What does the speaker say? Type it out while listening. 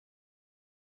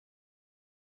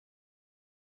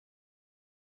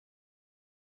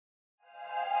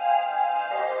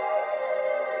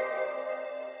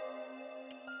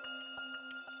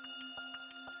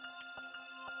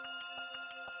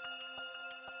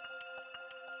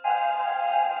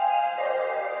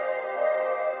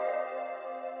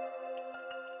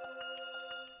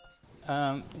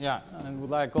Yeah, I would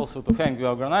like also to thank the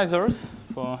organizers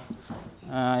for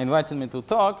inviting me to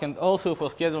talk, and also for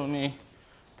scheduling me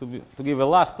to give a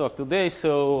last talk today. So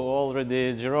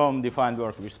already Jerome defined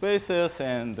work-with spaces,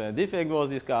 and defect was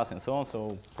discussed, and so on.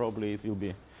 So probably it will be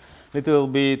a little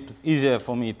bit easier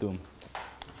for me to.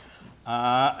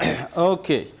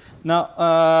 Okay.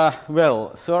 Now,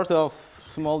 well, sort of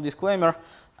small disclaimer.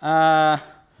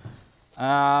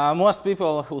 Most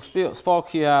people who spoke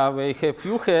here, they have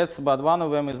few heads, but one of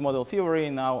them is model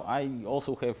theory. Now, I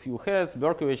also have few heads,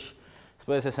 Berkovich,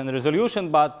 spaces, and resolution,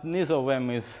 but neither of them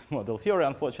is model theory,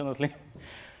 unfortunately.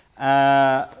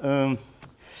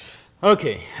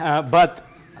 Okay, but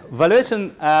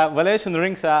valuation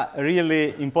rings are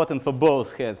really important for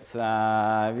both heads,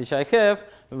 which I have.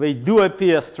 They do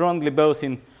appear strongly both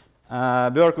in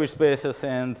Berkovich spaces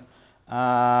and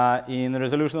in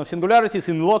resolution of singularities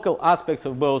in local aspects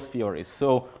of both theories.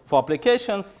 So for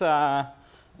applications,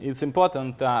 it's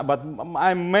important, but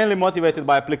I'm mainly motivated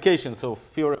by applications of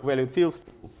theoretic valued fields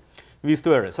to these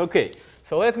two areas. Okay,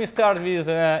 so let me start with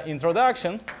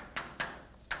introduction.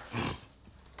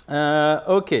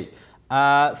 Okay,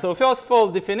 so first of all,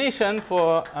 definition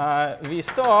for this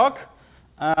talk,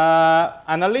 an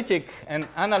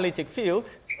analytic field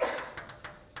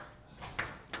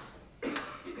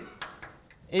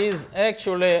is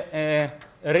actually a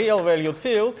real valued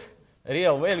field,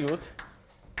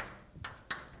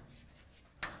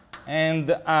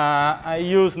 and I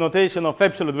use notation of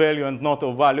absolute value and not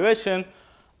of valuation.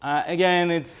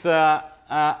 Again, it's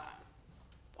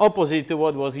opposite to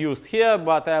what was used here,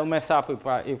 but I'll mess up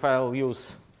if I'll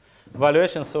use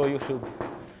valuation, so you should,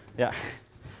 yeah,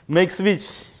 make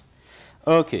switch.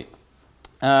 Okay,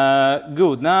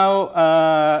 good.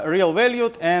 Now, real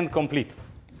valued and complete.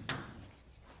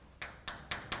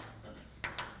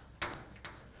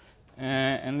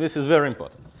 And this is very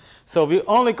important. So we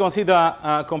only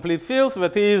consider complete fields,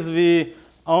 that is, we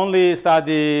only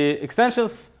study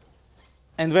extensions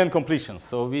and then completions.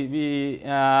 So we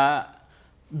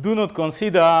do not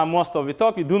consider most of the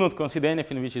talk, we do not consider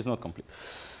anything which is not complete.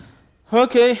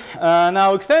 Okay,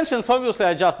 now extensions, obviously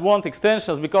I just want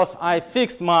extensions because I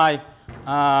fixed my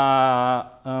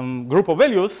group of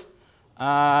values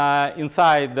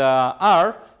inside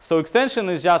R. So extension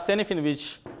is just anything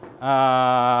which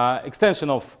extension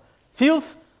of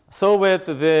fields so that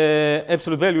the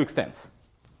absolute value extends.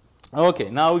 Okay,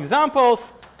 now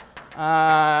examples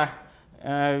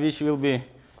which will be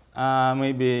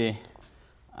maybe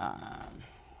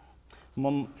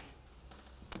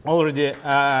already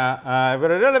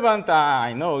very relevant.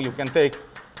 I know you can take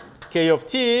k of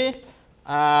t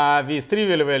with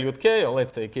trivially valued k, or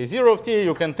let's say k0 of t.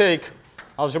 You can take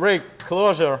algebraic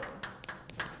closure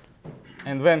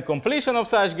and then completion of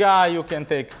such guy. You can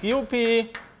take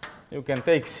QP, you can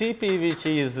take CP, which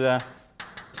is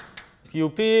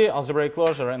QP, algebraic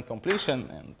closure and completion.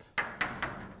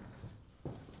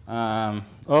 And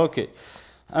okay.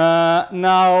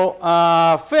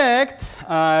 Now, fact,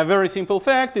 very simple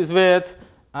fact is that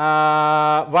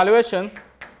valuation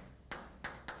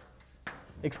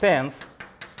extends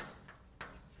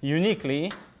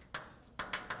uniquely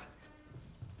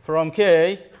from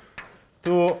K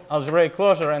to algebraic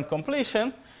closure and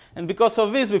completion. And because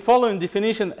of this, the following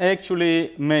definition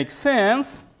actually makes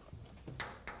sense.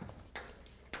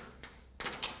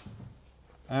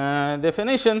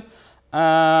 Definition.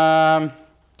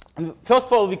 First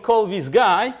of all, we call this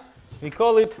guy, we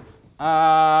call it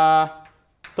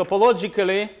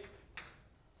topologically,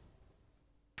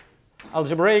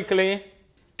 algebraic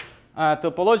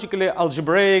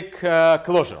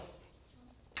closure.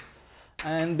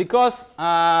 And because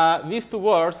these two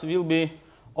words will be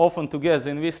often together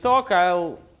in this talk,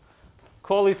 I'll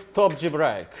call it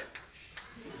topalgebraic.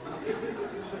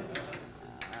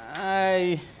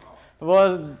 I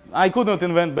could not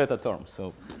invent better terms,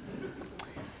 so.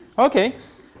 Okay.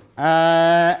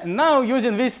 Now,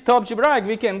 using this topalgebraic,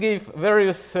 we can give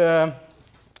various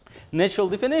natural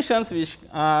definitions which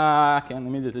can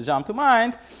immediately jump to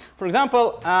mind. For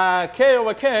example, K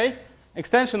over K,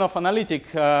 extension of analytic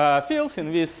fields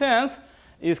in this sense,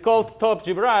 is called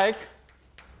topalgebraic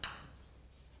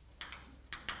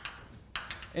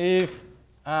if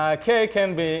K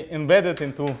can be embedded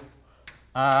into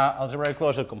algebraic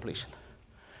closure completion.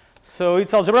 So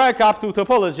it's algebraic up to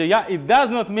topology. Yeah, it does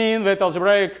not mean that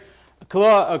algebraic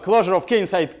closure of K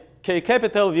inside K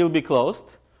capital will be closed.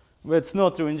 That's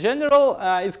not true in general.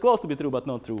 It's close to be true, but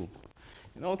not true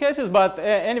in all cases. But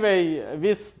anyway,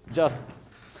 this just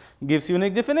gives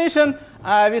unique definition.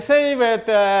 We say that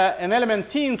an element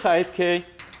T inside K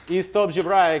is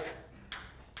topalgebraic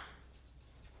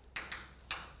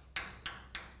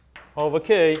over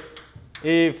K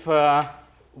if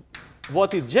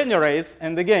what it generates,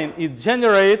 and again, it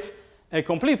generates a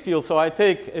complete field. So I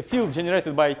take a field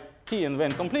generated by T and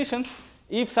then completion,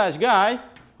 if such guy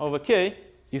over K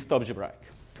is top-algebraic.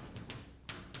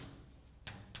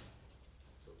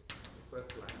 So the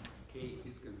first line, K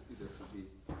is considered to be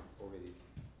already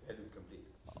and complete.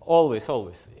 Always,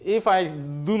 always. If I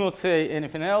do not say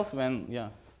anything else, then yeah.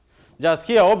 Just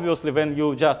here, obviously, when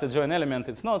you just adjoin element,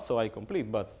 it's not, so I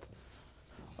complete, but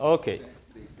okay.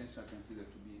 The extension are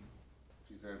considered to be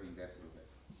preserving the absolute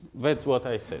vector. That's what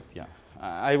I said, yeah.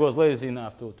 I was lazy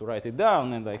enough to write it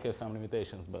down, and I have some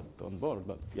limitations but on board,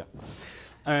 but yeah.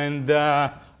 And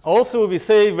also we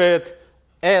say that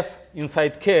S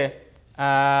inside K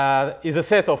is a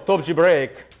set of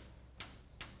top-algebraic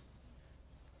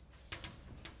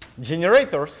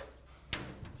generators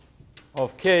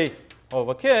of K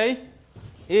over K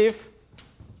if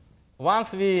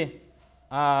once we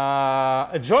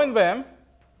adjoin them,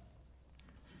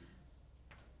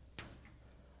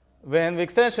 when the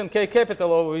extension K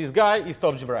capital over this guy is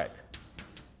top-algebraic.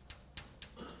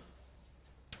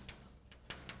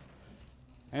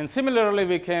 And similarly,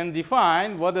 we can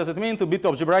define what does it mean to be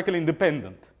top-algebraically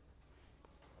independent.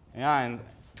 Yeah, and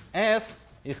S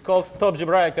is called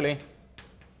top-algebraically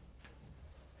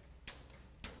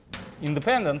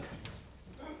independent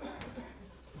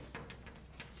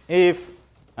if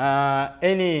for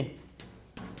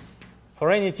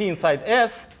any T inside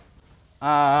S,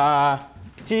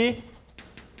 T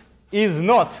is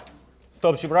not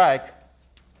top-algebraic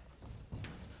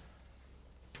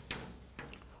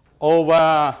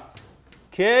over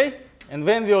K, and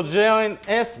then we adjoin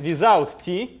S without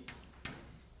T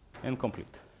and complete.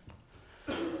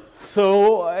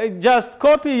 So just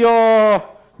copy your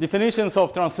definitions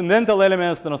of transcendental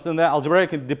elements, transcendental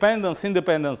algebraic independence,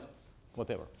 independence,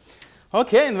 whatever.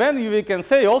 Okay, and then we can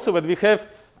say also that we have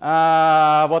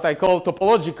what I call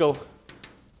topological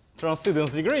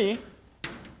transcendence degree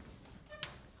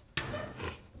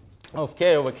of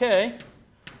K over K.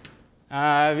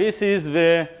 This is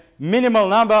the minimal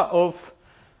number of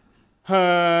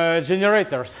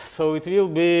generators. So it will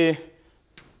be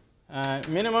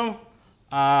minimum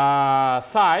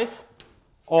size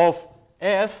of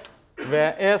S,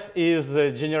 where S is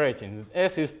generating.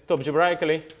 S is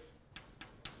top-algebraically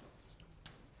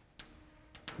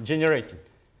generating.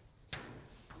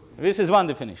 This is one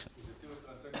definition.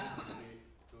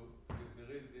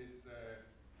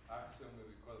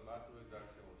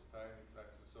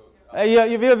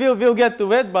 Yeah, we'll get to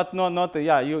that, but not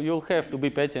yeah. You'll have to be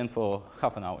patient for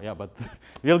half an hour. Yeah, but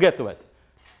we'll get to that.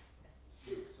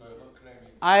 So you're not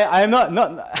claiming? I'm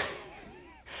not.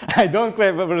 I don't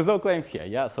claim. There is no claim here.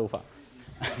 Yeah, so far.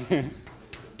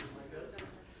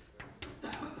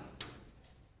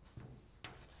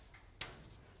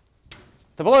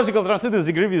 Topological transcendence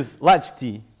degree with large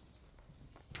T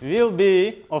will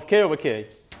be of K over K.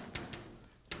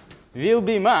 Will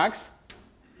be max.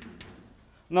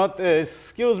 Not,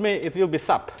 excuse me, it will be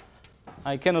sub.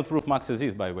 I cannot prove max as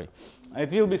is, by the way.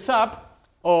 It will be sub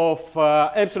of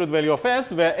absolute value of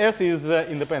S, where S is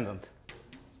independent.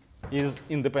 Is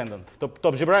independent,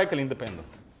 top-algebraically independent.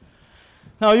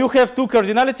 Now you have two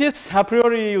cardinalities. A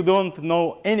priori, you don't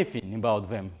know anything about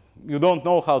them. You don't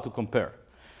know how to compare.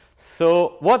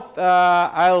 So what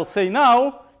I'll say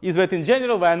now is that in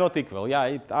general they are not equal. Yeah,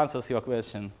 it answers your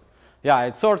question. Yeah,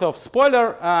 it's sort of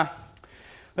spoiler.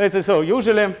 Let's say so.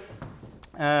 Usually,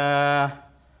 there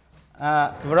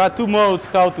are two modes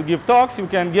how to give talks. You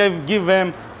can give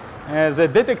them as a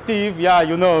detective. Yeah,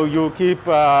 you know, you keep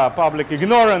public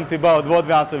ignorant about what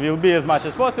the answer will be as much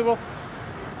as possible.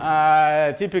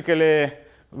 Typically,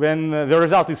 when the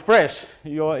result is fresh,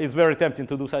 it's very tempting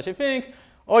to do such a thing.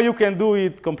 Or you can do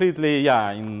it completely,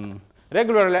 yeah, in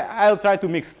regularly. I'll try to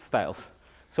mix styles.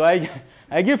 So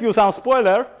I give you some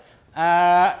spoiler.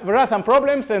 There are some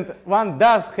problems, and one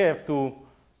does have to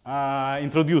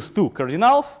introduce two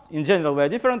cardinals. In general, they are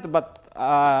different, but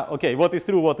okay, what is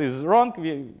true, what is wrong,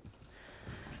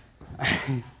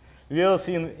 we'll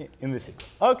see in the sequel.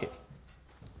 Okay,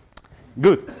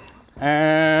 good.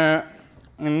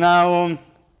 Now,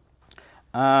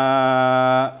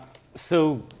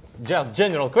 so just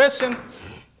general question: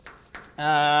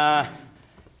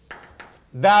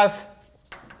 does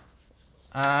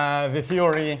the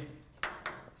theory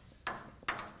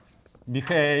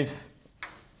behaves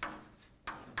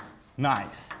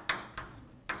nice?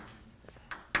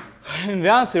 And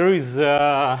the answer is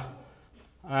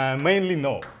mainly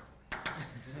no.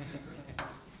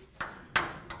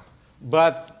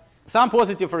 But some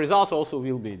positive results also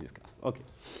will be discussed. Okay.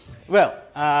 Well,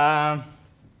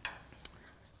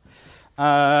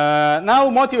 Now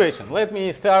motivation. Let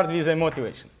me start with a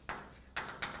motivation.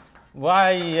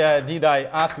 Why did I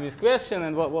ask this question,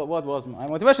 and what was my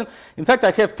motivation? In fact,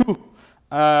 I have two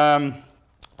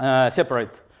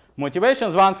separate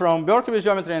motivations. One from Berkowitz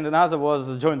geometry, and another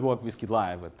was joint work with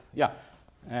Kidlaya. But yeah,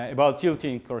 about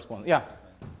tilting correspondence. Yeah.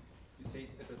 You say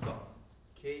at the top,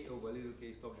 K over little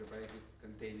k stop algebraic is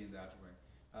contained in the algebraic.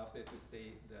 After that, you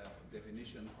say the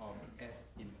definition of S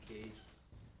in K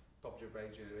top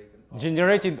algebraic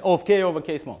generated of K over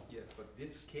K small. Yes, but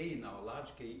this K now,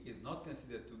 large K, is not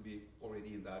considered to be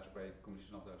already in the algebraic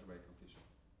completion of the algebraic completion.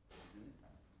 Isn't it?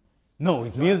 No,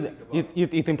 it means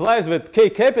it implies that K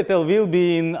capital will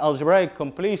be in algebraic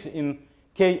completion in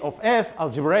K of S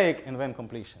algebraic and then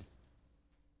completion.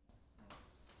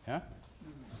 Yeah?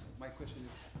 My question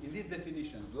is, in these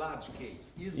definitions, large K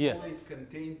is yes. always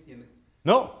contained in...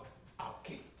 No.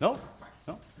 Okay. No. Fine.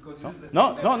 No. Because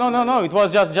No. It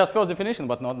was just first definition,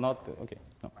 but not okay.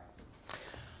 No.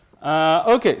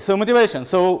 Okay, so motivation.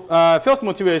 So first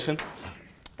motivation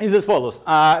is as follows.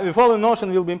 The following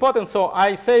notion will be important. So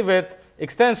I say that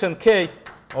extension K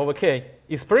over K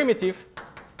is primitive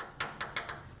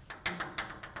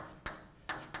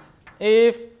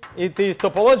if it is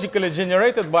topologically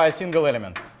generated by a single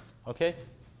element. Okay,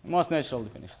 most natural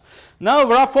definition. Now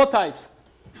there are four types,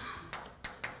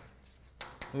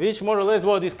 which more or less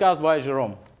were discussed by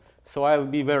Jerome. So I will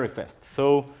be very fast.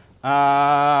 So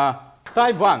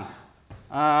type 1,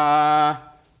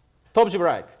 top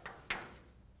algebraic.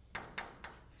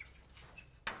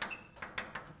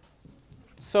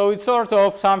 So it's sort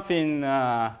of something,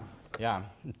 yeah,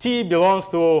 T belongs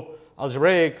to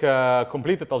algebraic,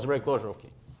 completed algebraic closure of K.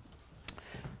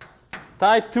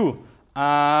 Type 2,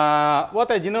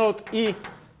 what I denote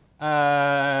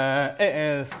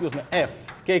F,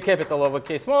 K capital over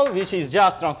K small, which is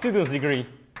just transcendence degree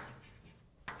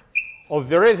of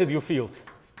the residue field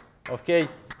of K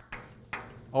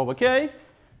over K.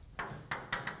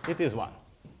 It is 1.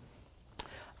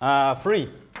 3,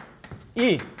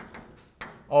 E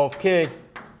of K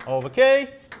over K,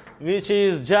 which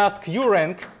is just Q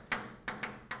rank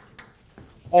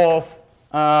of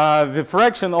the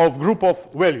fraction of group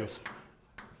of values.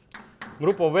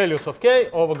 Group of values of K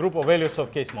over group of values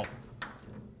of K small.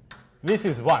 This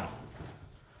is 1.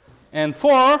 And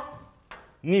 4,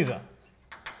 neither.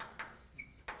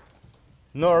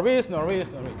 Nor this, nor this,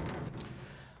 nor this.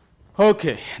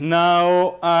 Okay,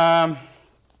 now,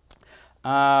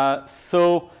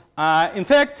 in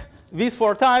fact, these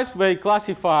four types, they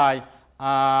classify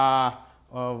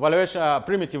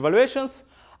primitive valuations.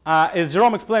 As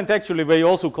Jerome explained, actually, they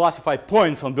also classify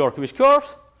points on Berkowitz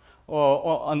curves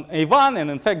on A1,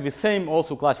 and in fact, the same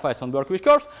also classifies on Berkowitz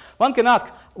curves. One can ask,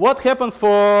 what happens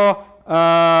for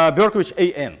Berkowitz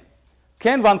AN?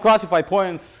 Can one classify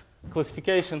points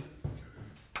classification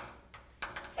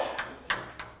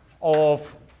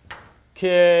of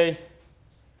K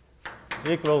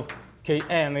equal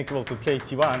Kn equal to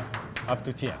Kt1 up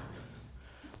to Tn?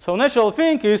 So natural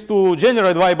thing is to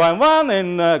generate y by 1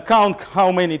 and count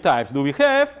how many types do we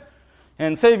have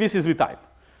and say this is the type.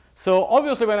 So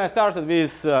obviously when I started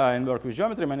this in Berkowitz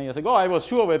geometry many years ago, I was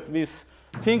sure that this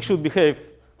thing should behave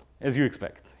as you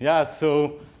expect. Yeah,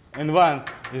 so N1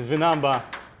 is the number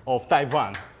of type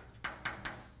 1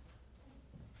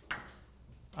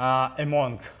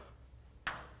 among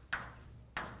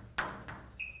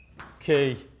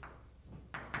Ki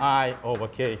over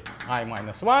Ki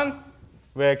minus 1,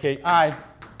 where Ki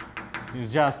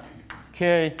is just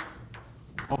K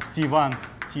of T1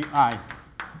 Ti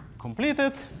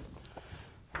completed,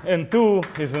 and 2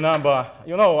 is the number,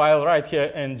 you know, I'll write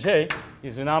here, and J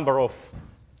is the number of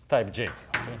type J.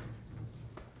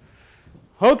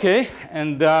 Okay,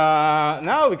 and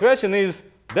now the question is,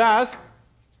 does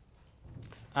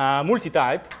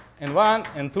multi-type N1,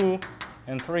 N2,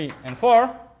 N3,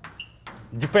 N4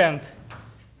 depend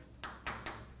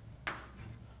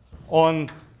on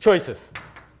choices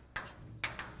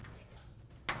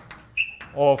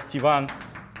of T1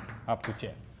 up to T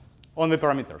on the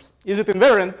parameters? Is it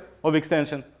invariant of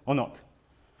extension or not?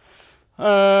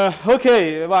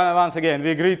 Okay, once again,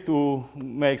 we agreed to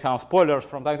make some spoilers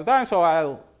from time to time, so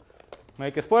I'll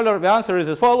make a spoiler. The answer is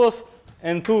as follows: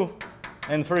 N2,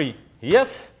 N3,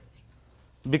 yes,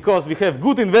 because we have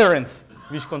good invariants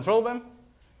which control them.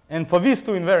 And for these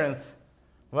two invariants,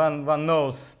 one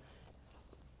knows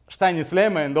Steinitz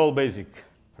lemma and all basic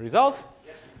results.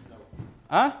 Yes,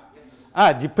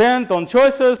 no. Depend on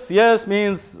choices. Yes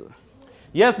means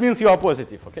you are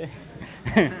positive. Okay.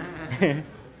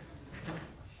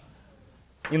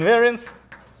 Invariants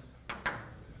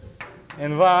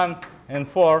N1 and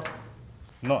 4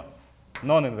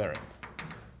 non-invariant.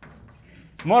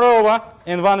 Moreover,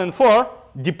 n1 and 4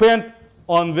 depend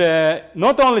on the,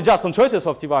 not only just on choices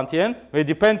of T1, Tn, they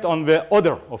depend on the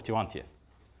order of T1, Tn.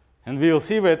 And we will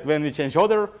see that when we change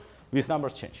order, these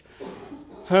numbers change.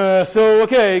 So,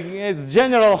 okay, it's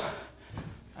general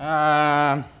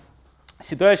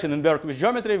situation in Berkowitz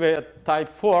geometry where type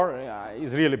 4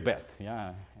 is really bad.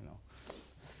 Yeah, you know.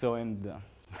 So, and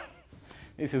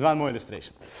this is one more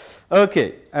illustration.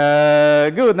 Okay,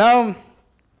 good. Now,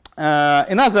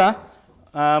 another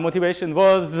motivation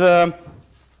was the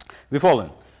following.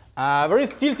 There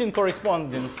is tilting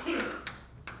correspondence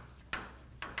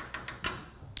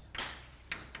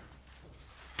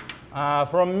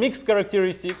from mixed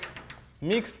characteristic,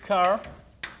 mixed car,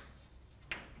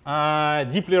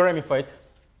 deeply ramified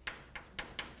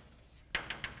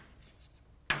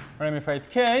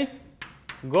K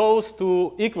goes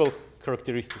to equal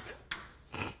characteristic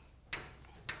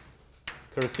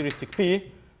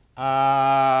P,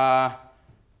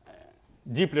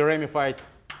 deeply ramified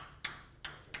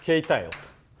K-tiled.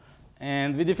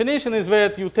 And the definition is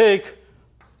that you take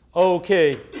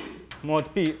OK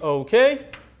mod P OK.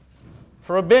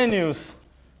 Frobenius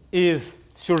is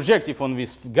surjective on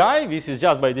this guy. This is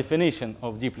just by definition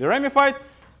of deeply ramified.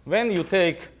 When you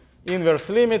take inverse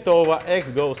limit over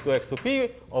x goes to x to p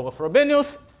over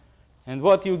Frobenius, and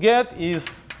what you get is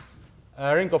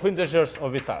a ring of integers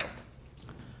of the tiled.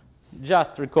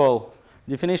 Just recall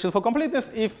definition for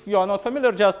completeness. If you are not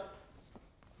familiar, just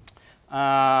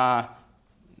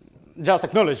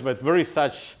acknowledge that there is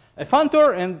such a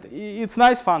functor, and it's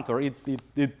nice functor.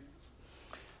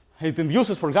 It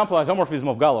induces, for example, isomorphism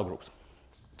of Galois groups.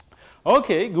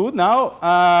 Okay, good. Now,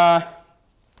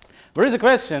 there is a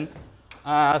question.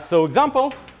 So,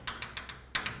 example,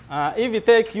 if we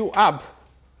take U ab,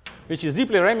 which is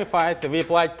deeply ramified, we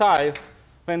apply tiled,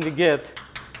 then we get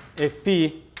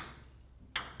Fp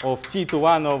of t to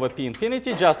 1 over p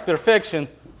infinity, just perfection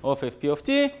of Fp of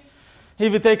t.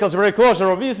 If we take algebraic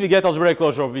closure of this, we get algebraic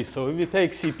closure of this. So, if we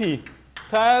take Cp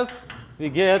tiled, we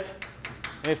get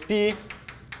Fp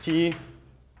T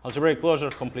algebraic closure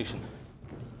completion.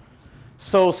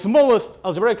 So smallest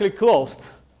algebraically closed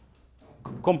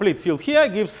complete field here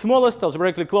gives smallest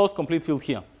algebraically closed complete field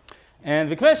here. And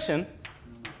the question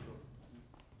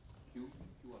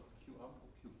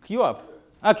Q up.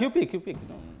 QP.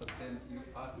 But then you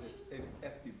add this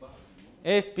FP bar.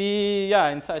 FP, yeah,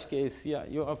 in such case, yeah,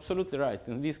 you're absolutely right.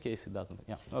 In this case it doesn't.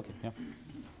 Yeah, okay, yeah.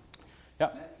 Yeah.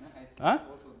 Huh?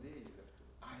 Also there you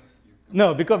have to ask you.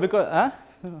 No, because huh?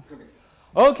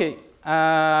 Okay,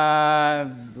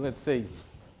 let's say,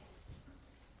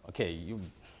 okay,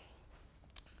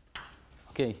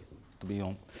 to be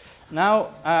on.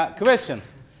 Now, question.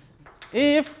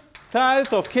 If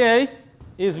tilde of K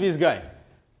is this guy,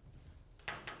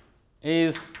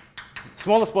 is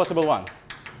smallest possible one,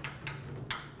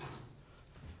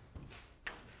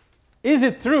 is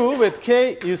it true that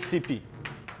K is CP?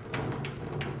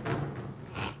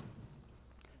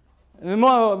 The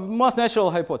most natural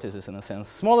hypothesis, in a sense.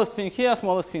 Smallest thing here,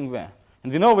 smallest thing there.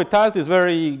 And we know that tilde is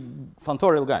very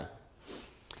functorial guy.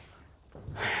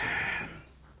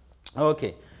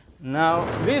 Okay. Now,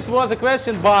 this was a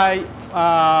question by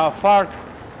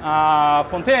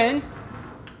Farc-Fontaine.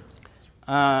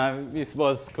 This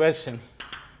was a question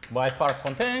by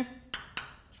Farc-Fontaine.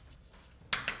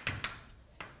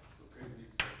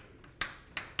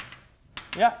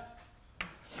 Yeah.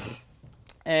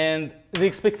 And the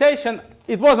expectation,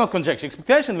 it was not conjecture.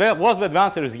 Expectation was that the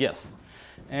answer is yes.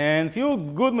 And few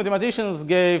good mathematicians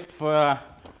gave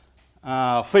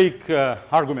fake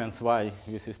arguments why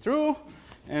this is true.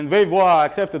 And they were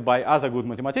accepted by other good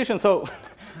mathematicians. So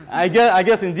I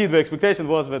guess indeed the expectation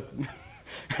was that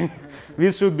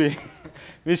this should be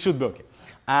okay.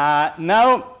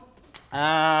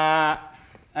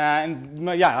 And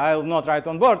yeah, I'll not write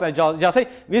on board. I just say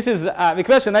this is the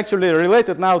question actually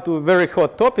related now to a very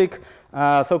hot topic,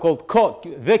 so-called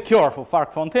the curve of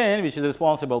Farc-Fontaine, which is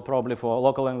responsible probably for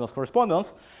local Engels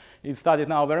correspondence. It's studied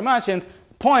now very much, and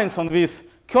points on this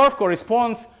curve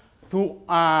corresponds to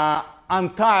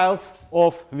untiles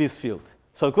of this field.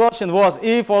 So the question was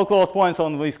if all closed points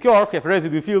on this curve have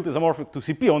residue field isomorphic to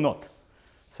CP or not.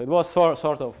 So it was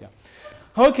sort of, yeah.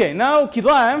 Okay, now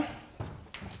Kidlaev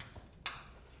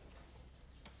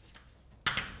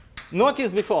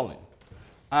notice the following.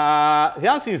 The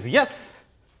answer is yes,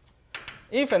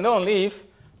 if and only if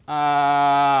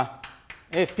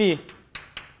Fp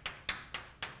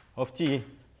of t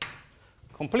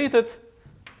completed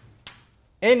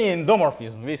any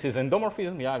endomorphism. This is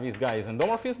endomorphism. Yeah, this guy is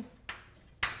endomorphism.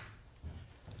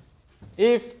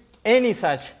 If any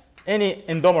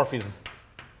endomorphism,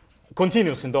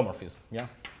 continuous endomorphism, yeah,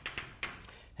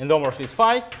 endomorphism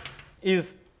phi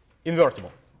is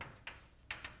invertible.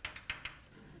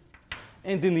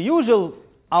 And in the usual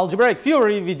algebraic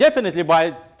theory, we definitely,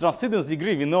 by transcendence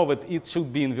degree, we know that it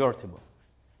should be invertible.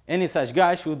 Any such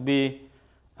guy should be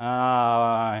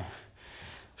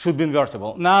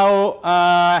invertible. Now,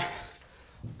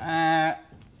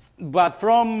 but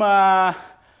from more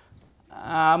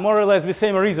or less the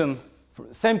same reason,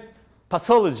 same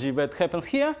pathology that happens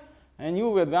here, I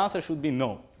knew that the answer should be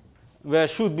no. There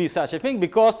should be such a thing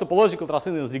because topological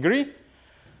transcendence degree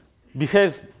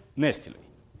behaves nastily.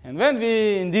 And when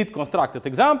we indeed constructed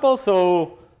examples,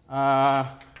 so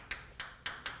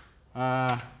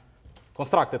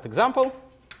constructed example,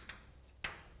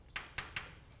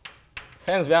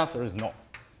 hence the answer is no.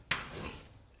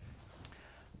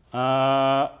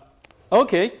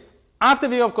 Okay, after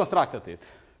we have constructed it,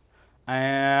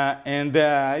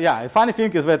 yeah, a funny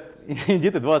thing is that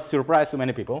indeed it was a surprise to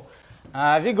many people.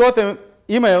 We got an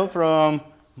email from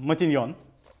Matignon,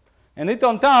 and it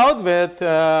turned out that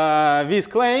this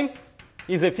claim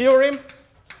is a theorem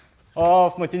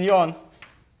of Matignon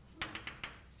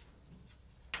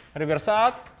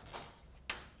Reversat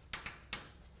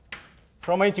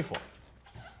from 84.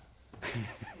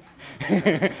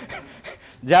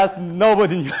 Just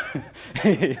nobody knew.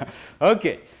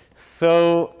 Okay,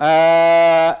 so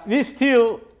we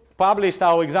still published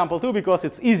our example too because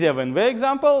it's easier than the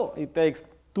example. It takes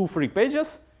 2-3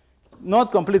 pages.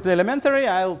 Not completely elementary.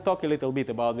 I'll talk a little bit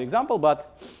about the example,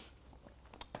 but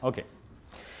okay.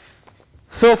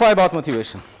 So far about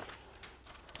motivation.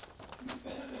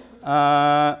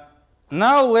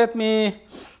 Now let me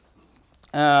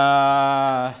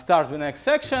start the next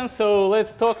section. So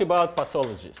let's talk about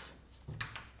pathologies.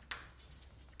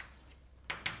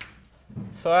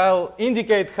 So I'll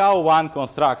indicate how one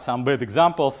constructs some bad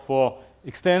examples for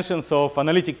extensions of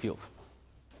analytic fields.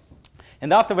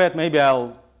 And after that, maybe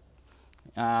I'll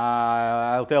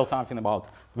tell something about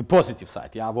the positive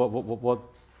side, yeah,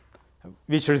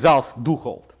 which results do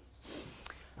hold.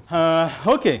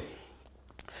 Okay,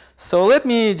 so let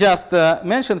me just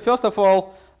mention first of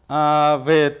all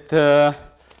that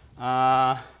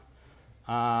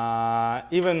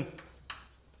even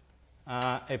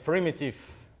a primitive,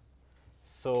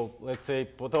 so let's say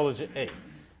pathology A,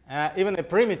 even a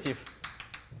primitive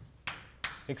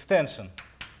extension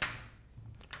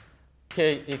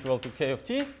k equal to k of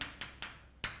t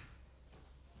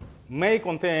may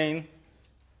contain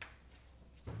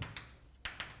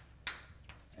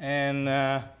an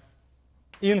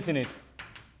infinite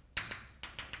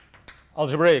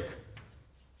algebraic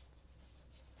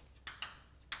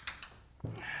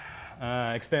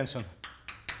extension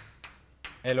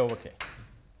L over k.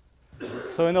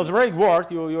 So in algebraic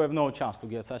world, you have no chance to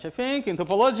get such a thing. In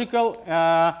topological,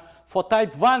 for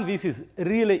type 1, this is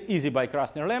really easy by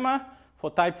Krasner lemma.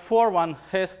 For type 4, one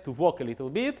has to walk a little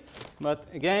bit. But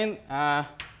again,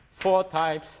 for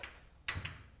types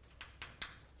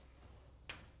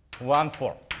 1,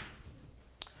 4.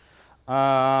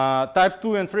 Types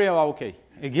 2 and 3 are OK.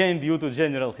 Again, due to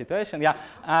general situation. Yeah,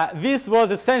 this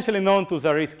was essentially known to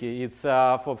Zariski. It's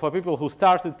for people who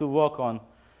started to work on,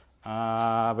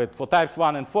 but for types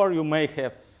 1 and 4, you may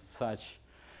have such.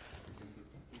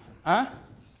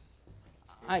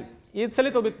 It's a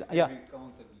little bit, yeah.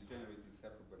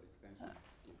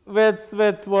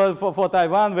 That's what for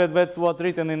type 1, that's what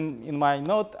written in my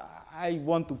note. I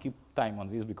want to keep time on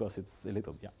this because it's a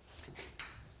little, yeah.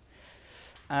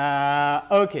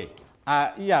 OK.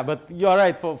 Yeah, but you're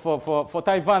right. For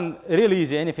type 1, really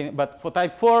easy, anything. But for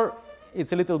type 4,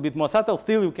 it's a little bit more subtle.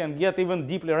 Still, you can get even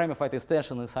deeply ramified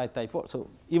extension inside type 4. So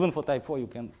even for type 4, you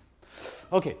can.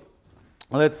 OK.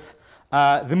 Let's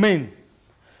the main.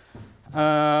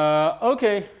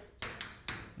 OK.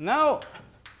 Now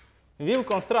we'll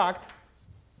construct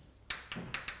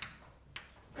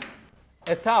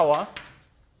a tower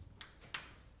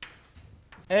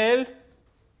L.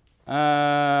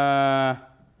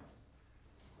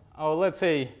 Or let's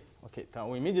say, OK,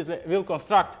 we immediately will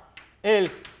construct L,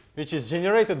 which is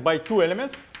generated by 2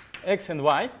 elements, x and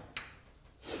y,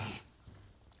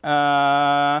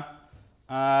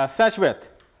 such that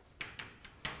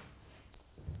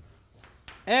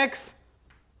x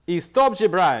is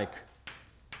topalgebraic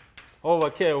over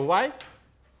k of y,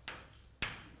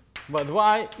 but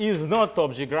y is not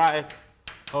topalgebraic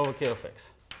over k of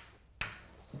x.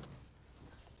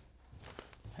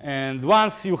 And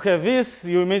once you have this,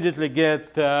 you immediately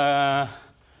get,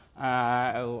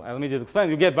 I'll immediately explain,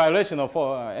 you get violation of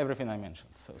everything I mentioned.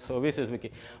 So this is the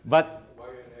key. But y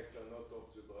and x are not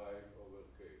algebraic over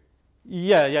k.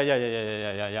 Yeah.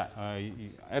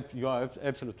 You are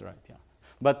absolutely right, yeah.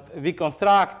 But we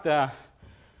construct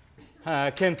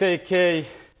can take K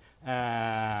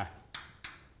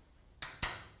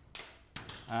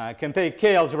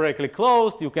algebraically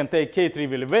closed. You can take K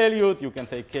trivially valued. You can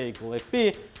take K equal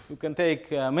FP. You can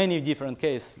take many different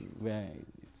cases where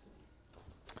it's.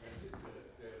 The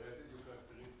residue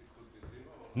characteristic could be zero?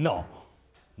 No,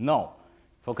 no.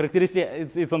 For characteristic,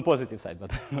 it's on positive side,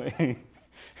 but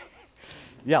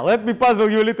yeah, let me puzzle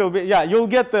you a little bit. Yeah, you'll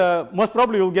get, most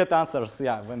probably you'll get answers,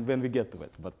 yeah, when we get to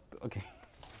it, but okay.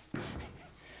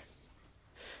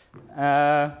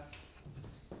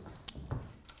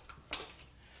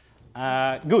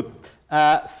 Good.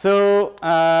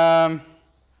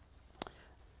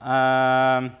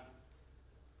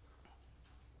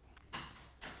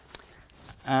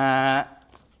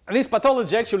 This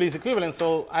pathology actually is equivalent,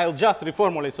 so I'll just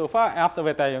reformulate so far. After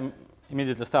that, I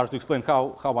immediately start to explain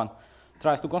how one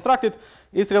tries to construct it.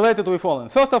 It's related to the following.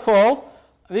 First of all,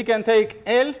 we can take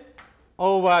L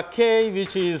over K,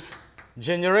 which is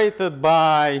generated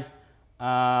by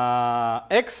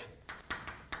X,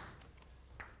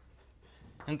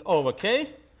 and over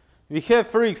K. We have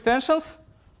three extensions.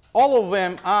 All of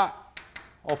them are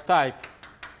of type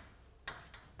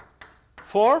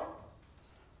 4.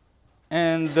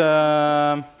 And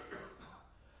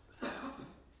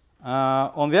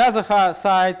on the other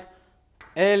side,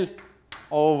 L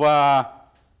over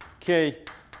K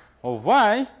of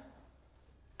Y,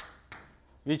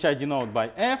 which I denote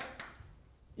by F,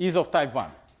 is of type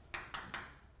 1.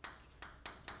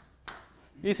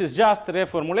 This is just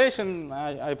reformulation.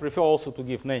 I prefer also to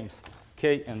give names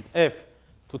K and F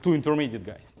to two intermediate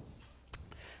guys.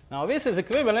 Now this is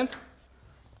equivalent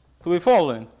to the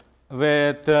following,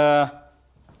 that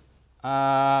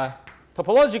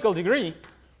topological degree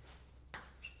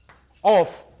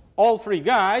of all three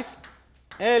guys,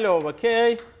 L over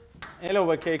K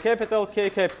capital, K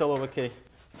capital over K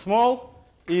small,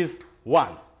 is 1.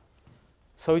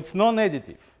 So it's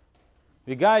non-additive.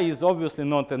 The guy is obviously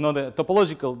not a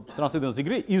topological transcendence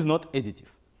degree is not additive.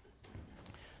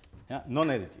 Yeah,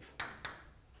 non-additive.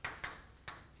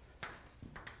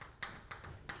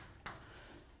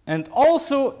 And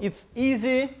also, it's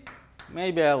easy,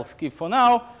 maybe I'll skip for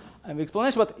now an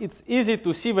explanation, but it's easy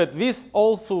to see that this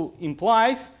also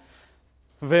implies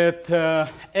that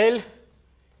L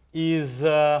is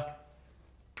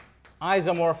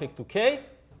isomorphic to K.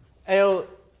 L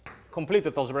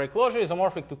completed algebraic closure is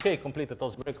isomorphic to K completed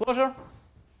algebraic closure.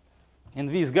 And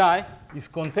this guy is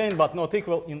contained but not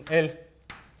equal in L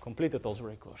completed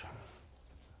algebraic closure.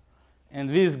 And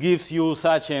this gives you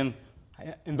such an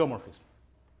endomorphism.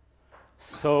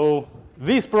 So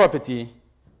this property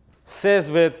says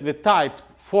that the type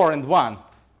 4 and 1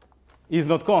 is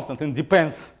not constant and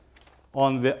depends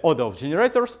on the order of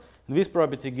generators. And this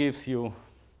property gives you.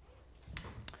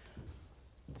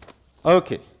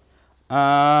 Okay.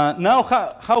 Now,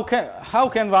 how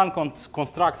can one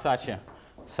construct such a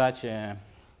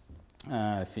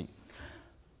thing?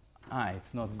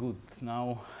 It's not good.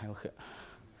 Now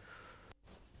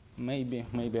maybe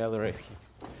I'll erase here.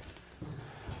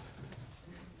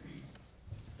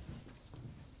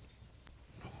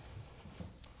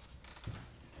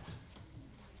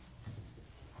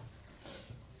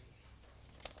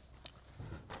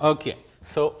 Okay,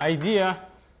 so idea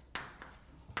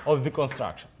of the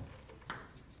construction.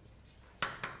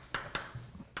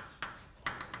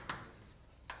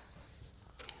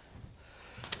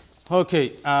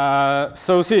 Okay,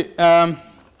 so see,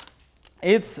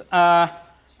 it's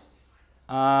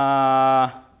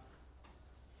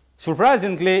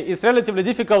surprisingly, it's relatively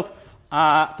difficult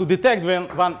to detect when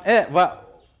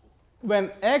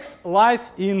X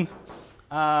lies in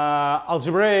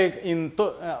algebraic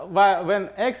when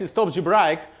X is top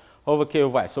algebraic over K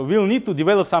of Y. So we'll need to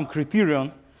develop some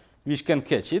criterion which can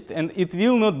catch it, and it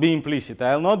will not be implicit.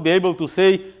 I'll not be able to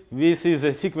say this is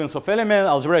a sequence of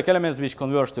algebraic elements which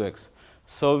converge to X.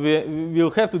 So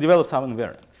we'll have to develop some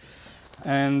invariant.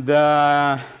 And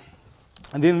the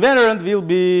invariant will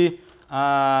be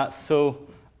to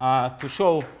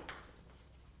show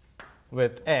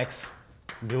that X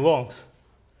belongs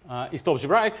is top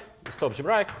algebraic.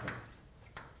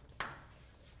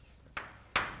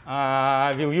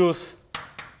 We'll use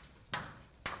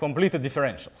completed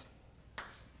differentials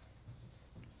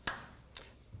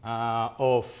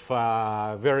of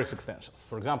various extensions.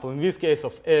 For example, in this case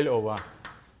of L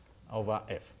over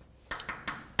F.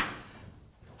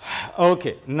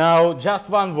 Okay, now just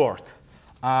one word.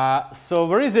 So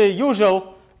there is a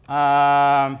usual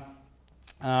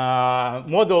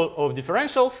model of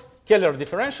differentials, Keller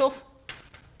differentials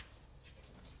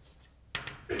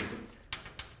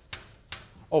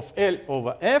of L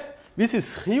over F. This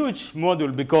is huge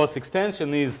module because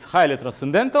extension is highly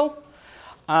transcendental.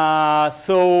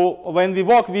 So when we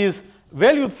work with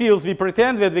valued fields, we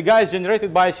pretend that the guy is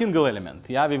generated by a single element.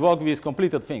 Yeah, we work with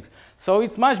completed things. So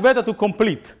it's much better to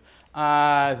complete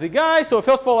the guy. So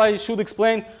first of all, I should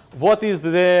explain what is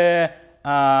the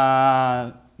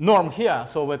norm here.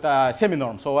 So with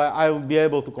semi-norm. So I will be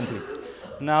able to complete.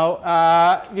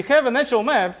 Now we have a natural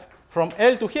map from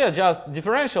L to here, just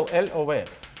differential L over F.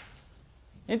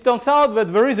 It turns out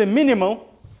that there is a minimal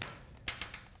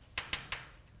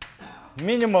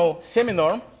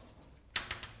semi-norm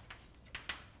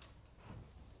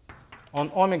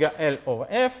on omega L over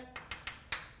F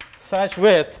such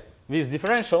that this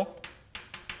differential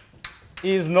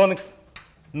is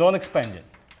non-expanding.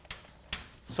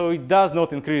 So it does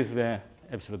not increase the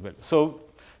absolute value. So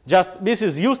just this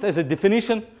is used as a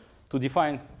definition to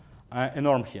define a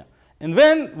norm here. And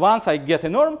then once I get a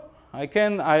norm, I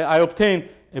obtain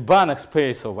a Banach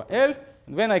space over L,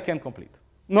 and then I can complete.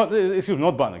 Not, excuse me,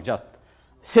 not Banach, just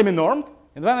semi-normed,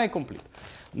 and then I complete.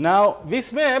 Now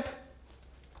this map,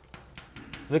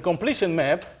 the completion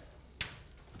map,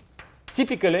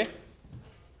 typically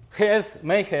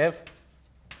may have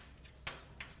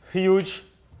huge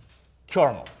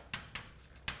kernel.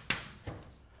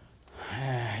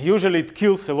 Usually it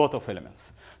kills a lot of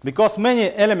elements, because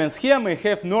many elements here may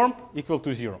have norm equal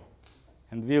to 0.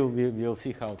 And we'll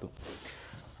see how to.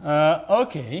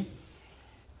 OK.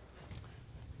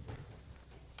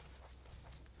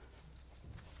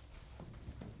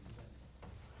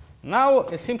 Now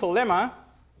a simple lemma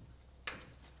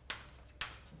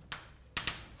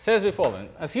says the following.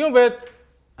 Assume that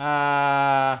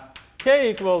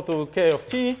k equal to k of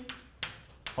t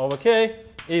over k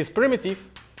is primitive.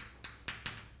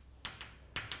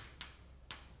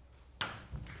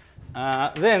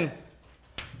 Then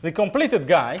the completed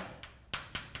guy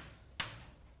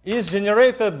is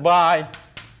generated by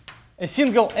a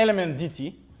single element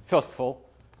dt, first of all.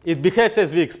 It behaves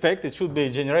as we expect. It should be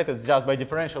generated just by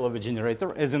differential of a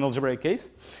generator, as in algebraic case.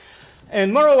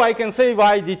 And moreover, I can say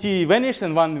why dt vanished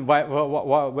and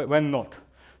when not.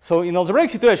 So in algebraic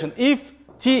situation, if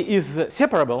t is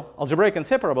separable, algebraic and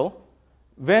separable,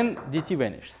 then dt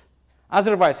vanishes.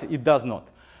 Otherwise, it does not.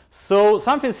 So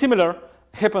something similar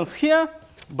happens here,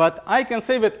 but I can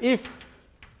say that if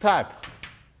type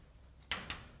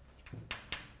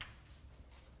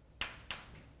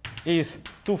is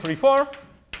 2, 3, 4,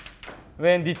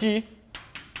 then dt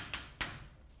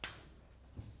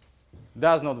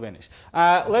does not vanish.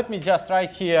 Let me just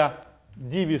write here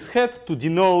d with hat to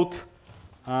denote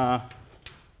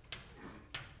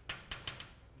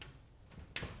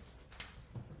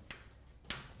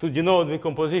the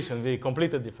composition, the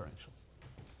completed differential.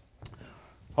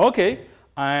 OK,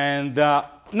 and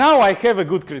now I have a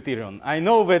good criterion. I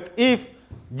know that if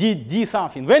d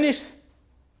something vanishes,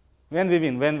 then we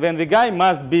win. When the guy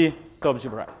must be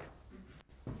top-algebraic.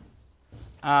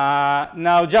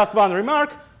 Now just one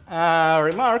remark.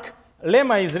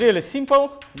 Lemma is really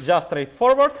simple, just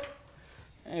straightforward,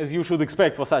 as you should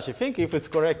expect for such a thing. If it's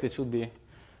correct, it should be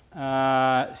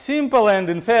simple. And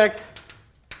in fact,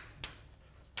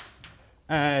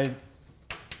 the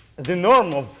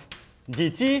norm of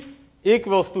dt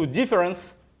equals to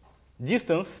distance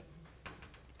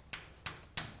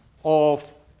of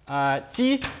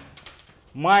t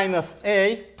minus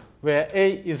a, where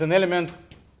a is an element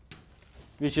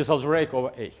which is algebraic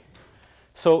over a.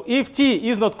 So if t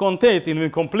is not contained in the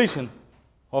completion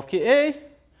of Ka,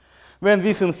 then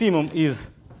this infimum is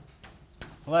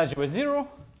larger than 0,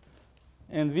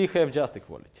 and we have just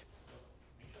equality.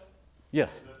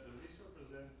 Yes? Does this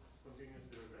represent continuous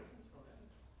derivation from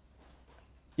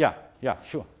n? Yeah,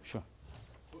 sure. If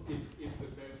the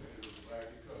Temkin is algebraic,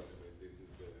 this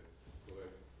is the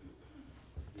correct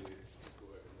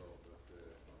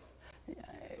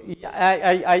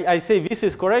node. I say this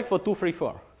is correct for 2, 3,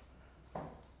 4.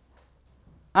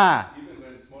 Even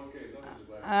when small k is not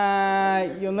algebraic.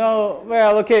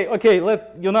 Well, okay.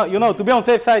 To be on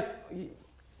safe side,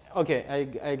 okay,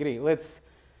 I agree. Let's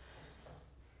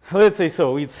say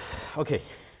so. It's okay.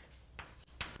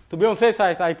 To be on safe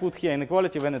side, I put here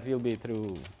inequality when it will be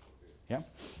true. Yeah.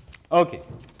 Okay.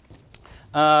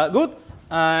 Good.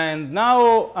 And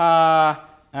now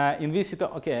in this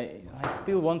situation, okay, I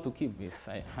still want to keep this.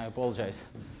 I apologize.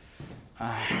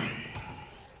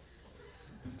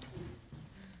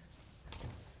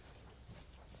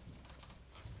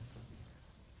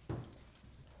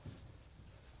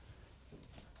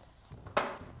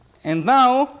 And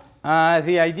now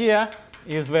the idea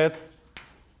is that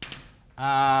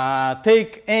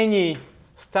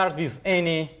start with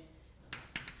any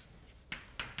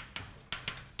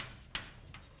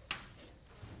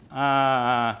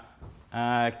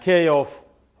k of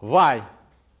y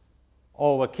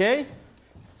over k,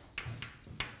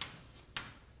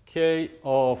 k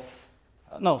of,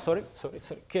 no, sorry,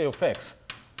 k of x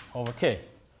over k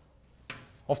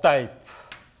of type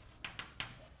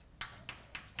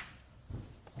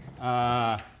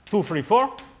 2, 3,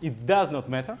 4. It does not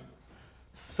matter.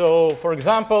 So, for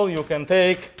example, you can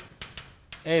take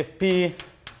fp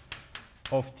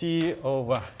of t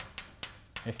over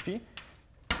fp.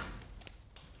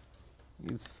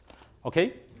 It's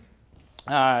okay.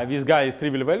 This guy is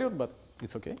trivially valued, but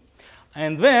it's okay.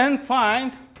 And then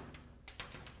find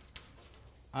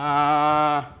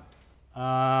L,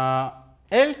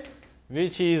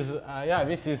 which is,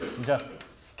 this is just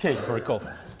k to recall.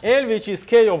 L, which is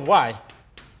k of y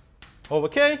over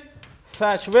k,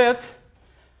 such that,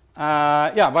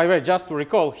 by the way, just to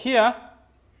recall here,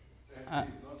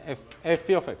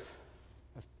 fp of x.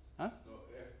 No, fp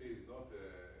is not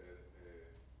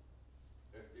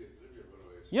fp is trivial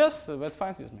valuation. Yes, that's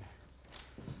fine with me.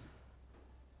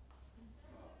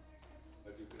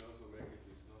 But you can also make it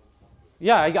with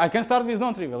non-trivial. Yeah, I can start with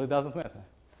non-trivial. It doesn't matter.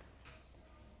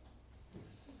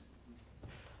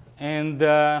 And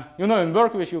you know, in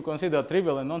Berkowitz you consider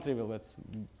trivial and non-trivial. That's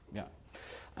yeah.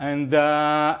 And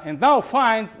now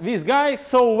find this guy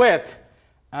so that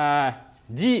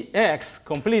dx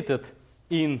completed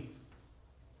in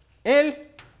L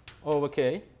over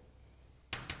k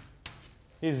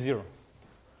is 0.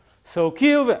 So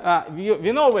kill.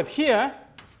 We know that here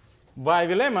by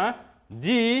the lemma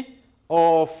d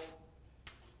of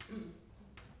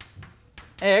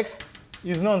x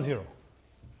is non-zero.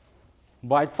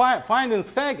 By find in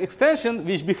fact extension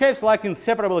which behaves like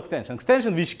inseparable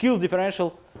extension which kills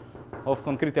differential of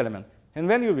concrete element, and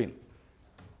then you win.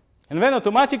 And then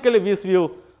automatically this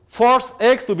will force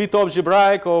x to be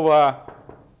algebraic over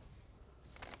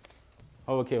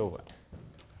k over.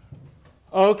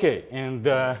 Okay, and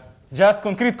just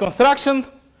concrete construction,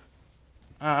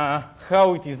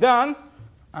 how it is done.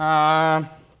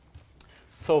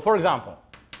 So for example,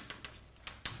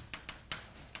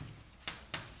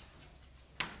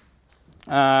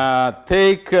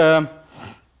 take,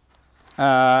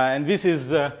 and this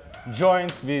is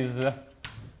joint with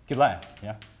Kidlaya,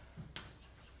 yeah.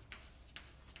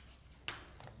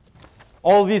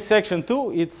 All this section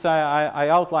 2, it's I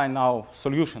outline now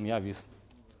solution, yeah, with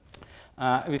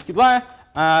Kidlaya.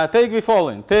 Take the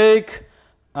following. Take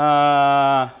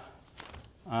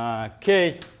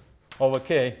k over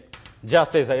k,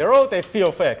 just as I wrote, fp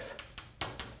of x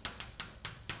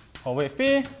over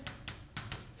fp.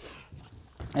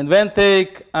 And then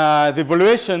take the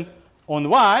evaluation on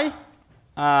y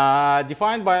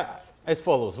defined by as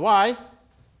follows. Y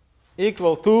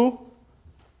equal to,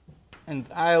 and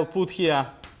I'll put here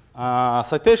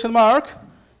citation mark,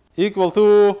 equal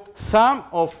to sum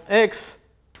of x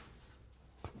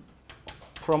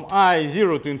from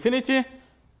I0 to infinity,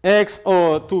 x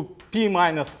or to p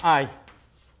minus I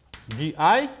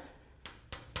di,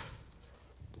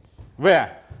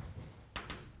 where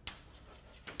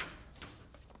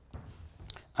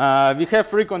we have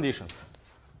three conditions.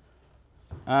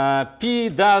 P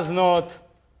does not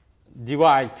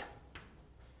divide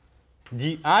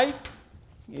di.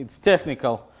 It's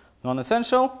technical,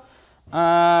 non-essential.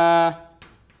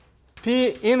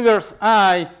 P inverse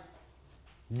I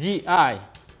di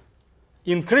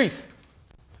increase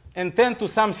and tend to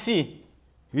some c,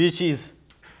 which is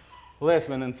less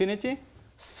than infinity.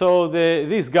 So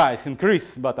these guys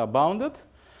increase but are bounded.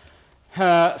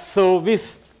 So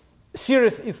this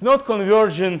series, it's not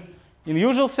convergent in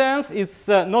usual sense. It's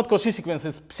not Cauchy sequence,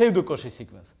 it's pseudo Cauchy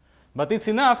sequence. But it's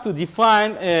enough to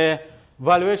define a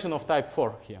valuation of type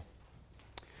 4 here.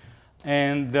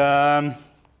 And the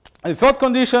third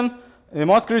condition, the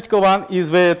most critical one, is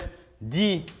that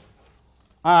di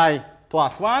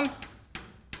plus 1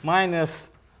 minus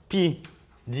p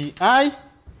di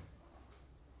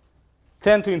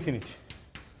tend to infinity.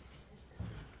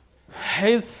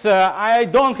 It's, I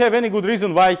don't have any good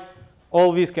reason why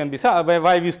all these can be,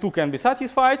 why these two can be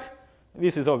satisfied.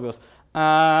 This is obvious.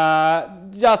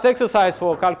 Just exercise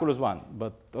for calculus 1,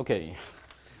 but okay.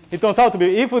 It turns out to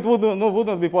be, if it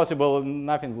wouldn't be possible,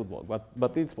 nothing would work,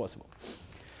 but it's possible.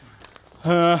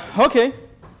 Okay.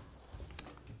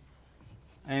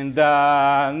 And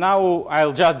now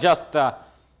I'll just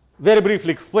very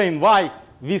briefly explain why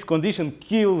this condition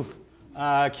kills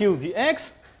the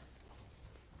x.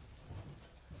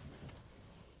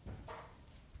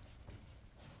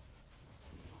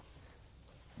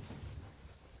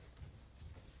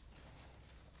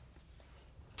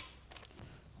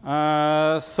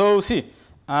 So see,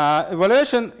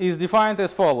 evaluation is defined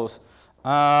as follows.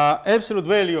 Absolute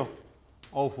value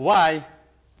of y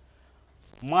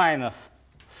minus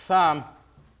sum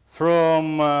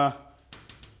from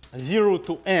 0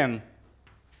 to n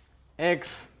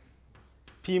x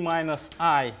p minus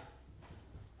I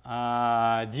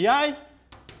di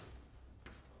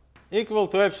equal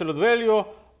to absolute value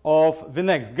of the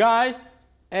next guy,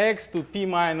 x to p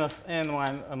minus n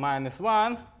minus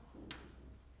 1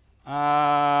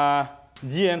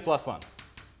 dn plus 1.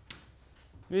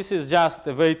 This is just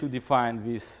a way to define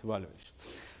this valuation.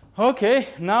 Okay,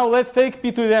 now let's take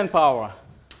p to the n power.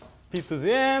 P to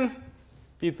the n,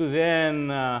 p to the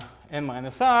n, n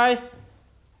minus I,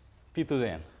 p to the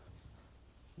n.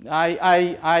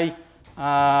 I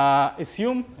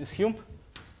assume.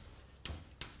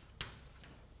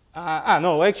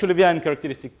 No, actually we are in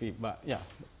characteristic p, but yeah.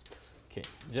 Okay,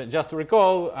 just to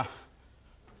recall,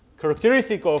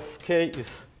 characteristic of k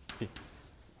is p.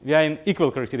 We are in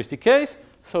equal characteristic case,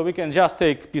 so we can just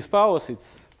take p's powers.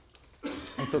 It's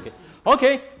okay.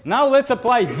 Okay, now let's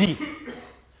apply d.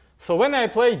 So when I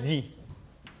apply d,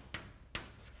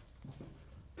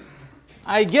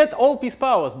 I get all p's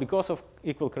powers because of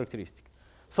equal characteristic.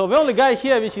 So the only guy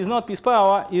here which is not p's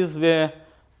power is the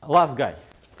last guy.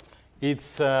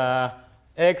 It's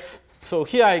x. So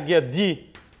here I get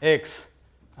dx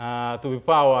to the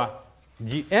power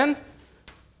dn,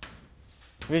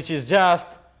 which is just,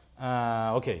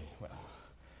 okay, well,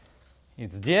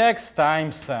 it's dx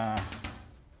times,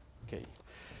 okay.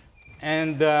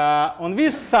 And on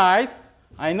this side,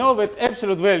 I know that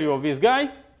absolute value of this guy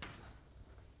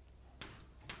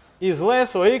is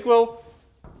less or equal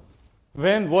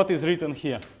than what is written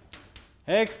here.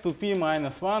 X to p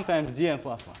minus 1 times dn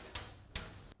plus 1.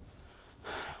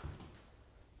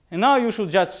 And now you should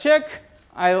just check.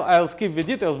 I'll skip the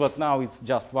details, but now it's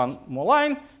just one more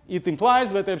line. It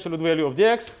implies that absolute value of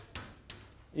dx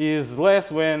is less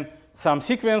than some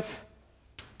sequence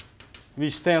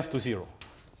which tends to 0.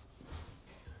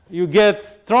 You get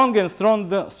strong and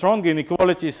strong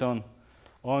inequalities on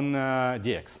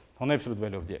dx, on absolute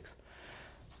value of dx.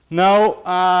 Now,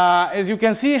 as you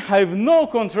can see, I have no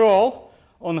control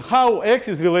on how x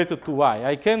is related to y.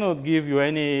 I cannot give you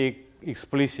any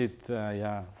explicit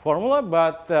formula,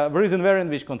 but there is invariant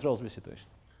which controls the situation.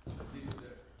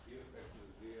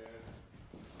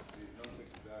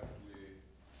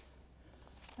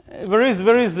 There is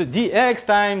dx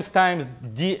times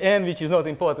dn, which is not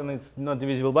important, it's not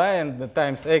divisible by, and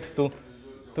times x to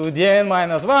dn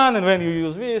minus 1, and when you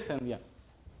use this, and yeah.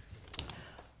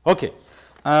 Okay.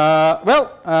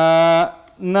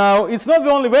 Now it's not the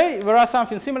only way. There are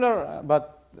something similar,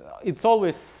 but it's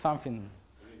always something.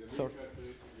 Sort.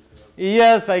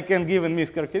 Yes, I can give a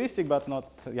mischaracteristic, but not,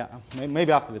 yeah,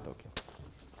 maybe after the talk.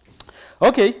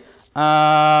 Okay,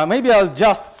 maybe I'll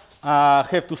just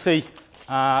have to say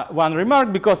one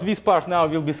remark, because this part now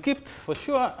will be skipped for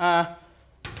sure.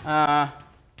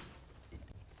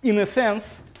 In a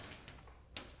sense,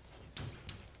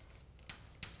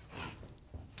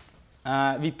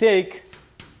 we take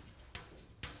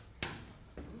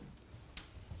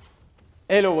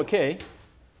L over K,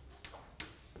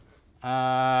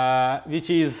 which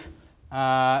is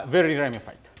very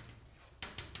ramified.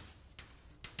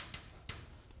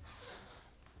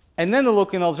 An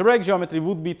analog in algebraic geometry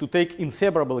would be to take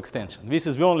inseparable extension. This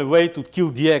is the only way to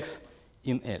kill dx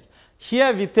in L.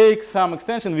 Here we take some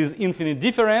extension with infinite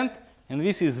different, and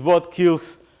this is what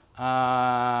kills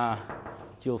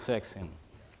x in.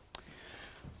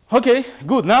 Okay,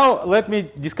 good. Now let me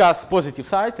discuss positive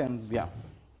side, and yeah.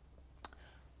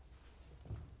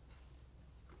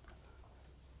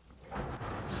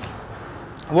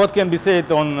 What can be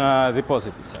said on the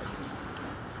positive side?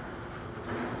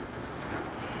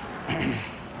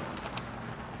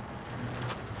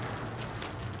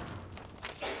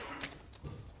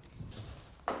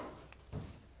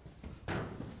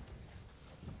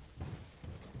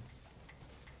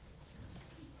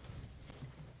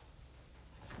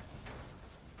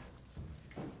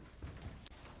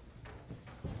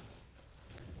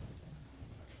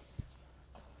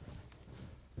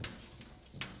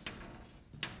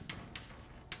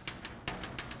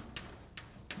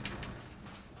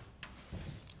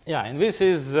 Yeah, and this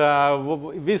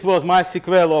was my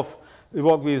sequel of the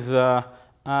work with Kila,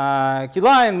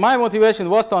 and my motivation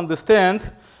was to understand,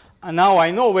 and now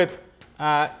I know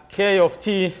that K of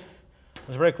t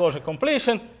algebraic closure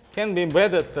completion can be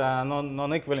embedded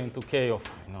non-equivalent to K of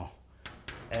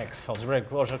x algebraic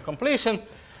closure completion,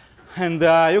 and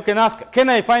you can ask, can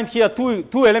I find here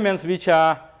two elements which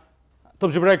are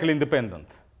algebraically independent?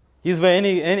 Is there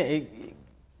any?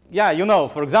 Yeah,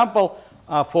 for example.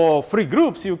 For free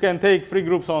groups, you can take free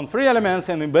groups on free elements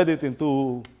and embed it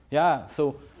into, yeah,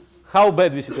 so how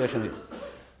bad this situation is.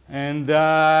 And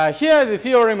here the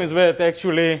theorem is that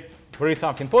actually there is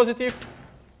something positive.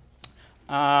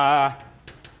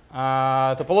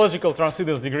 Topological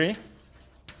transcendence degree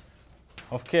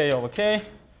of K over K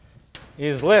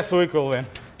is less or equal than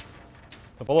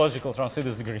topological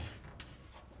transcendence degree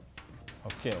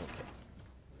of K over K.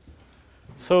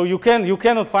 So you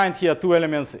cannot find here two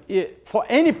elements. For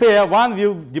any pair, one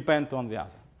will depend on the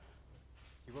other.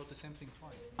 You wrote the same thing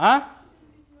twice. Huh?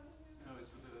 No,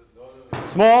 it's with the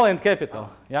Small and capital,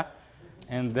 yeah?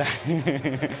 And,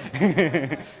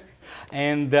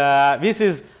 and this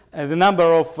is the number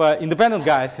of independent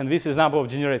guys, and this is number of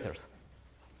generators.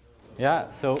 Yeah,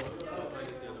 so.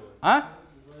 Huh?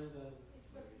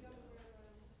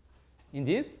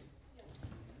 Indeed?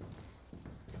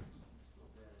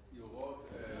 you wrote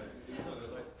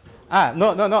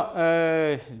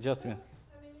No. Just a minute.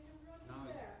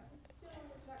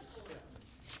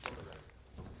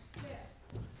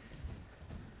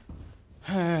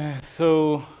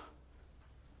 So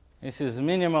this is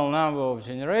minimal number of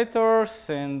generators,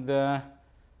 and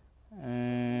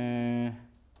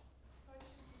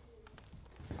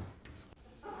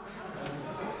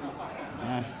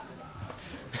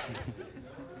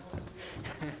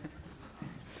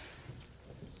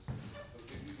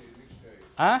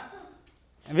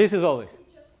this is always.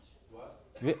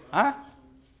 what? Huh?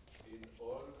 In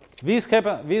all? This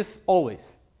happen. This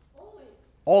always.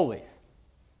 Always.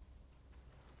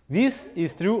 This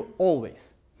is true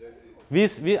always.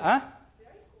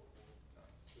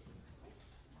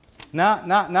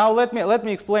 Now let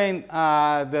me explain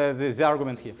the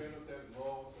argument here. You cannot have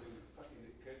more, so in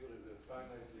the case where the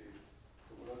finitely,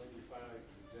 topologically finitely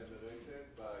generated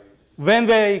by When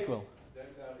they are equal. then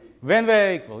they are equal. When they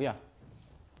are equal, yeah.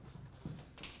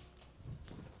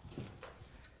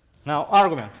 Now,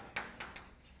 argument.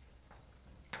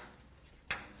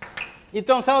 It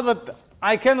turns out that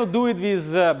I cannot do it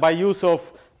with by use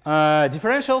of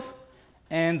differentials,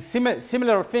 and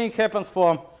similar thing happens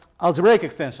for algebraic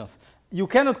extensions. You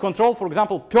cannot control, for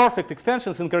example, perfect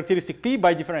extensions in characteristic P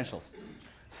by differentials.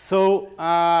 So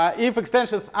if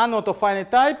extensions are not of finite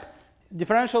type,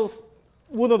 differentials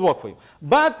would not work for you.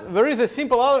 But there is a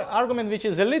simple argument which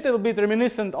is a little bit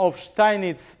reminiscent of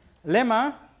Steinitz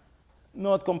lemma,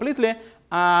 not completely,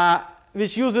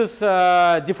 which uses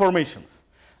deformations.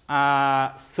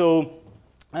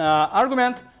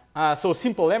 Argument, so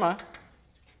simple lemma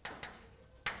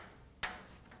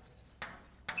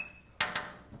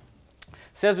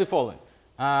says the following.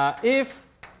 If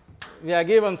we are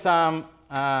given some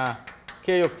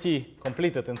k of t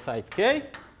completed inside k,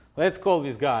 let's call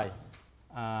this guy,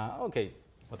 okay,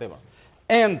 whatever,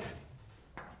 and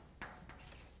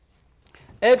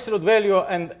absolute value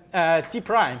and t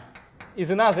prime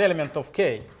is another element of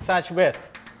k such that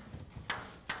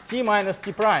t minus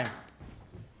t prime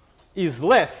is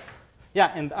less.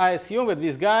 Yeah, and I assume that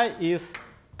this guy is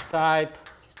type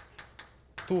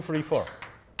 2, 3, 4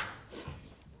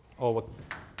 over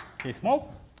k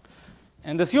small,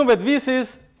 and assume that this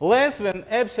is less than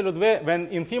absolute than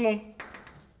infimum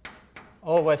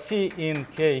over c in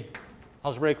k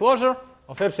algebraic closure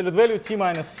of absolute value t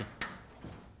minus c.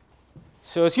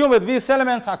 So assume that these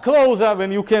elements are closer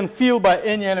than you can feel by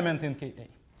any element in Ka.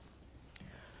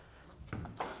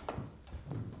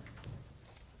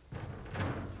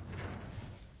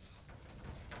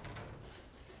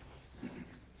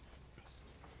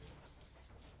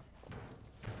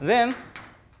 Then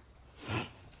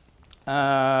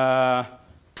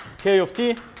K of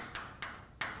t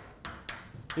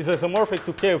is isomorphic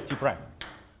to K of t prime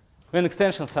when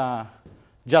extensions are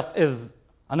just as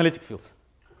analytic fields.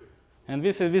 And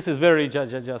this is very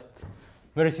just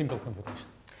very simple computation.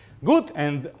 Good,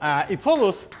 and it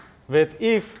follows that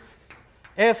if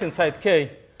S inside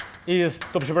K is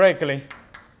algebraically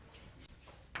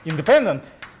independent,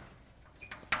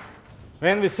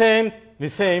 then the same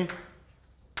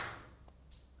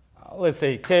let's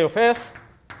say K of S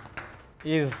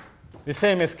is the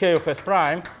same as K of S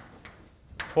prime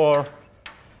for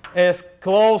S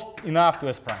closed enough to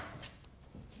S prime.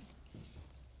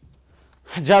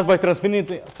 Just by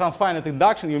transfinite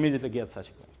induction, you immediately get such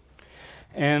a thing.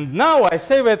 And now I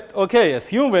say that, okay,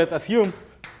 assume that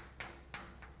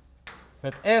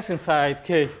S inside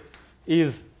K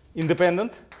is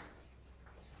independent,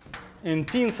 and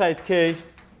T inside K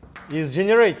is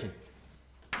generating.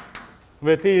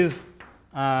 That is,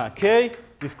 K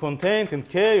is contained in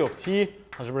K of T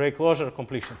algebraic closure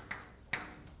completion.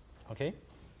 Okay?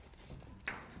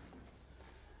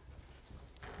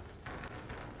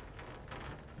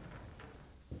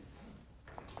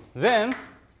 Then,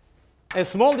 a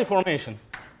small deformation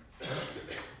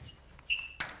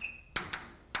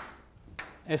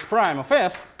S prime of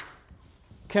S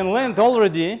can land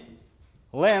already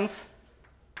lands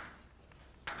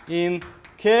in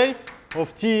K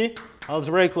of T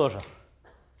algebraic closure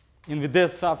in the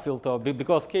dense subfield of,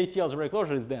 because KT algebraic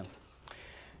closure is dense.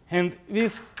 And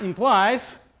this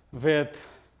implies that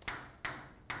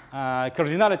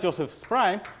cardinality of S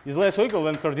prime is less or equal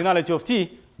than cardinality of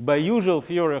T by usual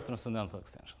theory of transcendental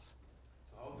extensions.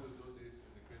 So how do you do this in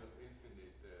the kind of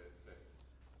infinite set?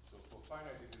 So for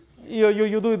finite it is...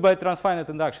 You do it by transfinite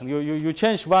induction. You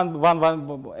change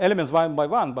elements one by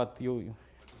one, but you...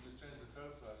 But if you change the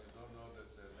first one, you don't know that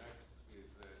the next is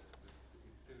it's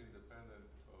still independent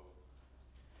of...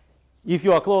 If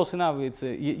you are close enough, it's,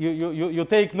 you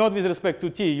take not with respect to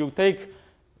T,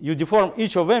 you deform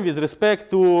each of them with respect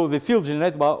to the field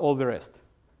generated by all the rest.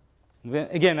 Then,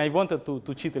 again, I wanted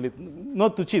to cheat a little,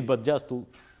 not to cheat, but just to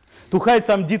hide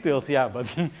some details, yeah, but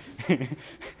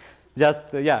just,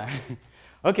 yeah.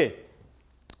 Okay,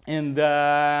 and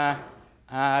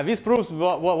this proves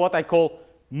what I call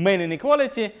main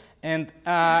inequality, and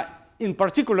in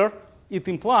particular, it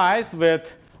implies that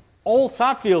all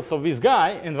subfields of this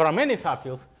guy, and there are many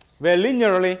subfields, were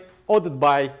linearly ordered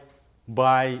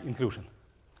by inclusion.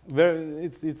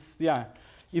 It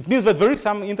means that there is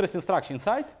some interesting structure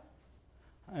inside,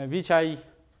 which I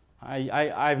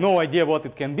have no idea what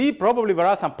it can be. Probably there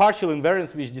are some partial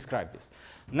invariants which describe this.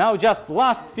 Now, just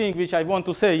last thing which I want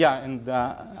to say, yeah, and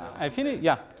I finish,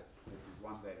 yeah. S is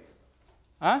one variable.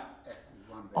 Huh? S is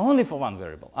one variable. Only for one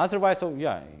variable. Otherwise, so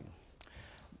yeah.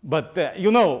 But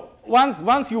you know,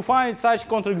 once you find such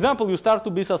counterexample, you start to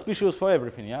be suspicious for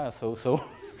everything. Yeah. So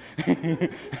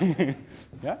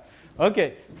yeah.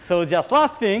 Okay. So just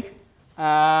last thing,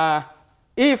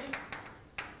 if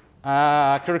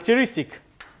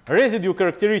residue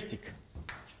characteristic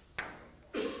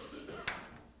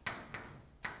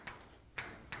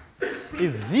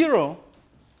is 0,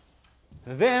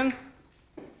 then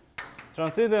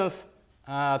transcendence,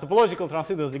 topological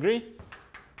transcendence degree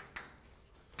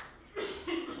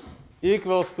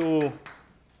equals to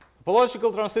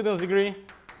topological transcendence degree,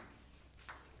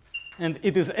 and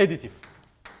it is additive.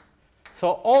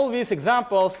 So all these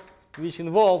examples which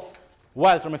involve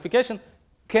wild ramification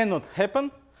cannot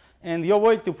happen, and your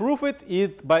way to prove it is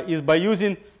by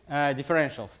using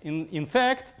differentials. In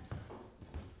fact,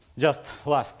 just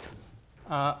last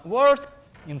word,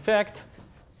 in fact,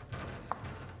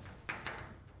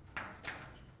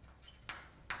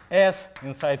 S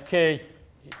inside K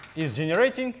is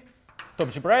generating,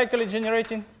 algebraically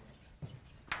generating,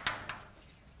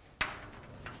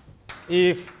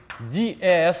 if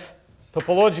ds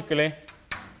topologically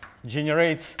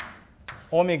generates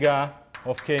omega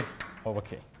of K over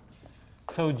K.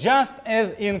 So just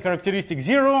as in characteristic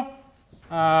 0,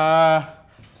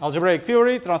 algebraic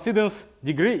theory, transcendence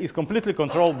degree is completely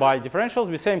controlled by differentials.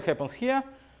 The same happens here.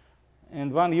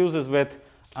 And one uses that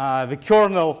the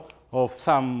kernel of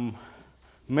some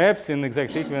maps in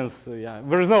exact sequence, yeah,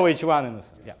 there is no H1 in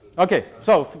this. Yeah. Okay,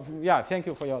 so yeah, thank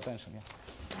you for your attention. Yeah.